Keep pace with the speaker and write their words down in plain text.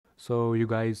So you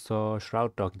guys saw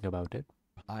Shroud talking about it.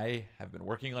 I have been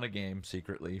working on a game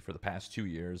secretly for the past 2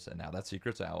 years, and now that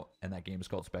secret's out, and that game is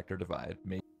called Spectre Divide.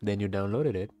 Then you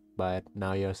downloaded it, but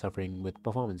now you're suffering with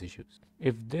performance issues.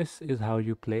 If this is how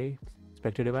you play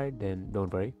Spectre Divide, then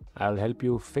don't worry. I'll help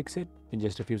you fix it in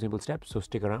just a few simple steps, so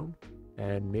stick around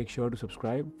and make sure to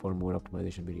subscribe for more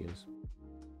optimization videos.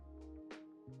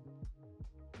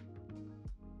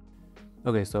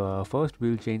 Okay, so first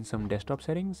we'll change some desktop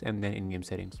settings and then in-game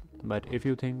settings. But if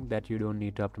you think that you don't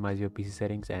need to optimize your PC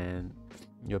settings and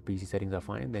your PC settings are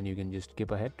fine, then you can just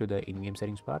skip ahead to the in-game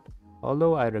settings part.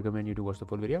 Although I recommend you to watch the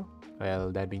full video.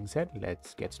 Well, that being said,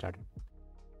 let's get started.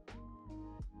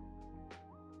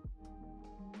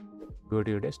 Go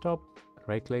to your desktop,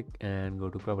 right click and go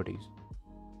to properties.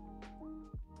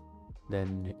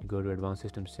 Then go to advanced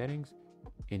system settings.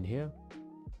 In here,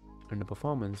 under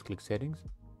performance, click settings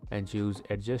and choose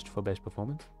adjust for best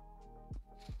performance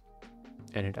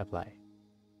and hit apply.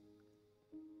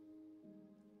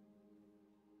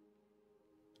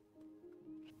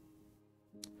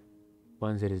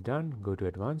 Once it is done, go to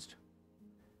advanced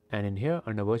and in here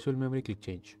under virtual memory click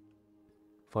change.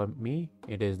 For me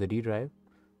it is the D drive,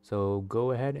 so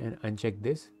go ahead and uncheck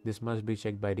this. This must be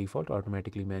checked by default,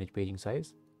 automatically manage paging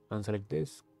size. Unselect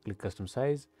this, click custom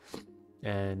size,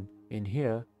 and in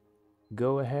here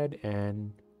go ahead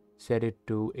and set it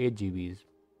to 8 GBs,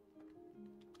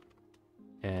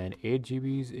 and 8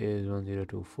 GBs is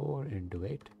 1024 into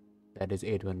 8, that is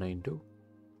 8192.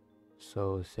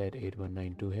 So set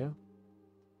 8192 here,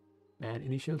 and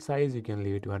initial size you can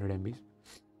leave it to 100 MB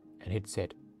and hit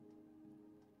set.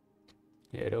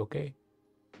 Hit OK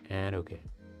and OK.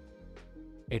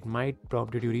 It might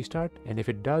prompt you to restart, and if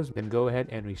it does, then go ahead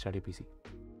and restart your PC.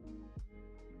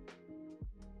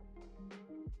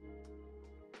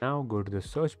 Now go to the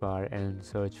search bar and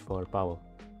search for power,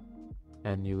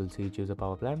 and you will see choose a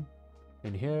power plan.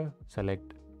 In here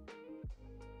select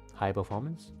high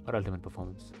performance or ultimate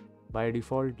performance. By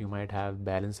default you might have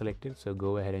balance selected, so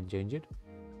go ahead and change it.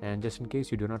 And just in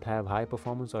case you do not have high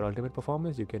performance or ultimate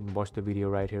performance, you can watch the video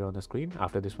right here on the screen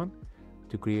after this one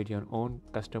to create your own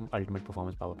custom ultimate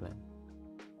performance power plan.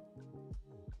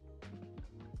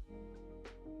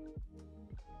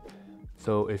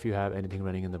 So if you have anything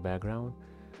running in the background,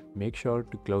 make sure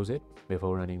to close it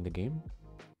before running the game.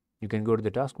 You can go to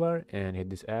the taskbar and hit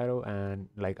this arrow, and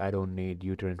like I don't need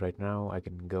uTorrent right now, I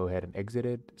can go ahead and exit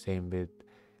it. Same with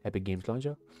Epic Games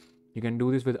Launcher. You can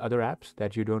do this with other apps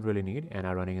that you don't really need and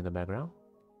are running in the background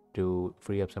to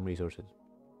free up some resources.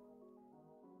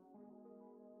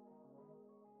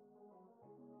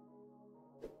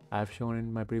 I've shown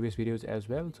in my previous videos as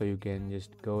well, so you can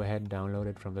just go ahead and download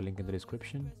it from the link in the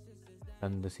description.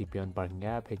 Run the CPU unparking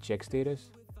app, hit check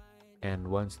status, and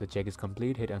once the check is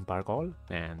complete, hit unpark all,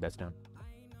 and that's done.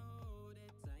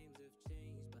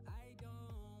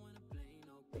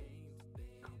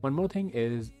 One more thing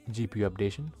is GPU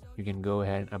updation. You can go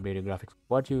ahead and update your graphics.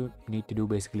 What you need to do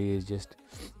basically is just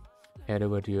head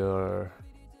over to your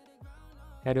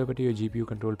GPU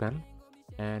control panel,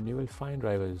 and you will find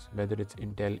drivers, whether it's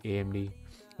Intel, AMD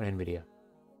or Nvidia.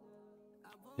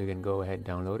 You can go ahead and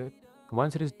download it.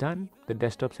 Once it is done, the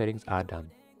desktop settings are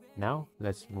done. Now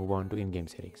let's move on to in-game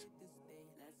settings.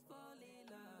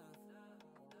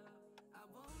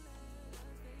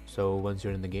 So once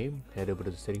you're in the game, head over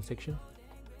to the settings section.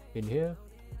 In here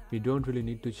you don't really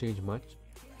need to change much.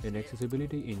 In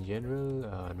accessibility in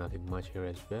general, nothing much here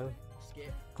as well.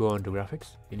 Go on to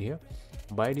graphics. In here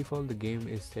by default the game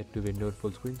is set to windowed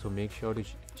full screen, so make sure to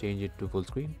change it to full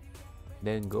screen.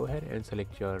 Then go ahead and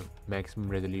select your maximum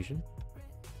resolution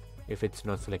if it's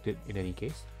not selected in any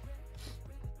case,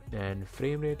 and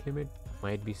frame rate limit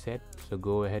might be set, so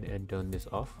go ahead and turn this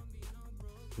off.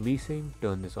 VSync,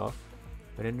 turn this off.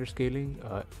 Render scaling,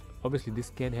 obviously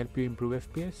this can help you improve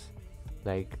FPS,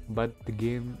 but the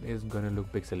game is gonna look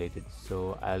pixelated,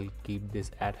 so I'll keep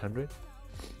this at 100.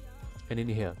 And in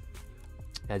here,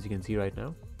 as you can see right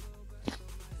now,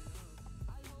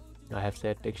 I have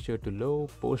set texture to low,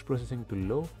 post processing to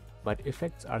low, but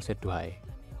effects are set to high.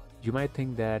 You might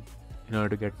think that in order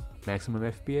to get maximum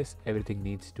FPS, everything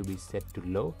needs to be set to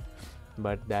low,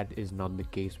 but that is not the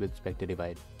case with Spectre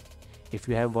Divide. If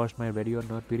you have watched my ready or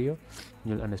not video,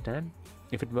 you'll understand.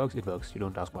 If it works, it works. You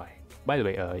don't ask why. By the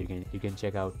way, you can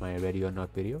check out my ready or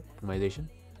not video optimization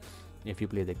if you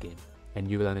play the game, and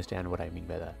you will understand what I mean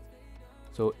by that.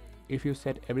 So if you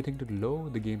set everything to low,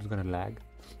 the game's gonna lag.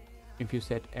 If you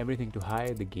set everything to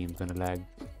high, the game's gonna lag.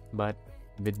 But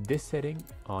with this setting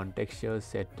on textures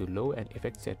set to low and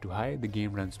effects set to high, the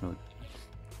game runs smooth.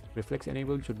 Reflex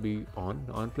enable should be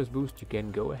on plus boost. You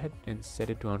can go ahead and set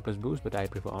it to on plus boost, but I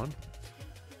prefer on.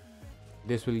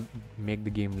 This will make the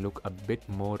game look a bit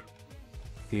more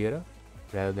clearer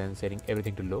rather than setting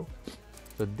everything to low.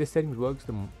 So this setting works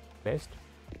the best.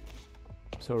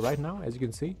 So right now, as you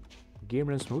can see, game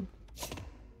runs smooth,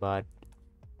 but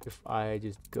if I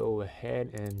just go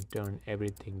ahead and turn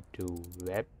everything to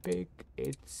epic,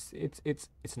 it's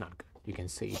not good. You can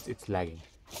see it's lagging.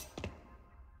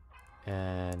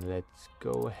 And let's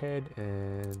go ahead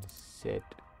and set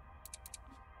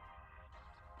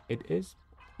it is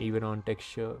even on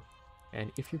texture,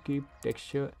 and if you keep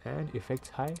texture and effects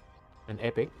high and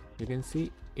epic, you can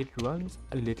see it runs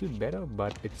a little better,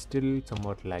 but it's still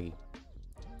somewhat laggy.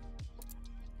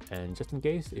 And just in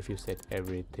case, if you set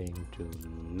everything to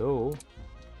low,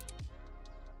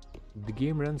 the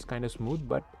game runs kind of smooth,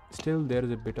 but still there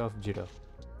is a bit of jitter,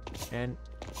 and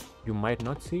you might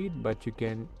not see it, but you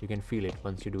can feel it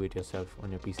once you do it yourself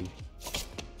on your PC.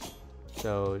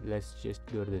 So let's just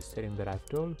go to the setting that I've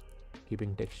told,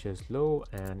 keeping textures low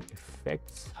and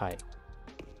effects high,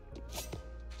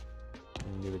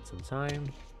 and give it some time.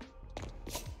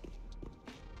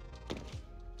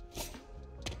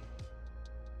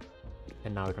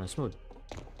 And now it runs smooth.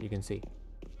 You can see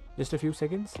just a few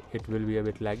seconds it will be a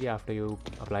bit laggy after you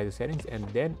apply the settings, and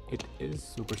then it is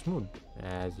super smooth,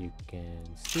 as you can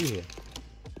see here.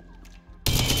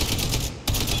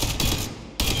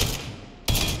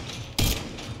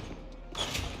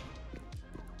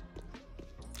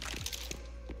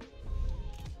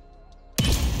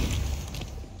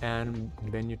 And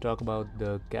when you talk about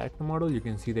the character model, you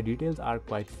can see the details are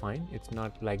quite fine. It's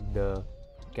not like the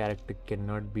character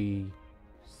cannot be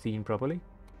seen properly.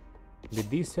 With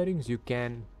these settings, you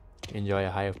can enjoy a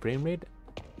higher frame rate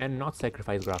and not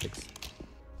sacrifice graphics,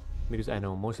 because I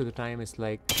know most of the time it's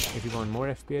like if you want more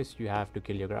FPS you have to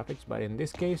kill your graphics, but in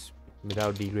this case,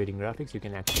 without degrading graphics, you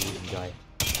can actually enjoy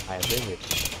higher frame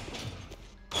rate.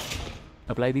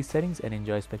 Apply these settings and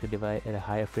enjoy Spectre Divide at a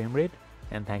higher frame rate,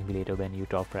 and thank me later when you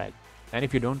top frag. And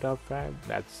if you don't top frag,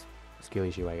 that's a skill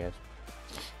issue, I guess.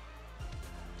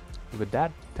 With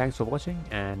that, thanks for watching,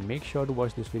 and make sure to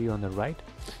watch this video on the right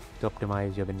to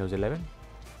optimize your Windows 11,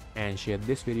 and share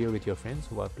this video with your friends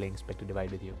who are playing Spectre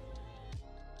Divide with you.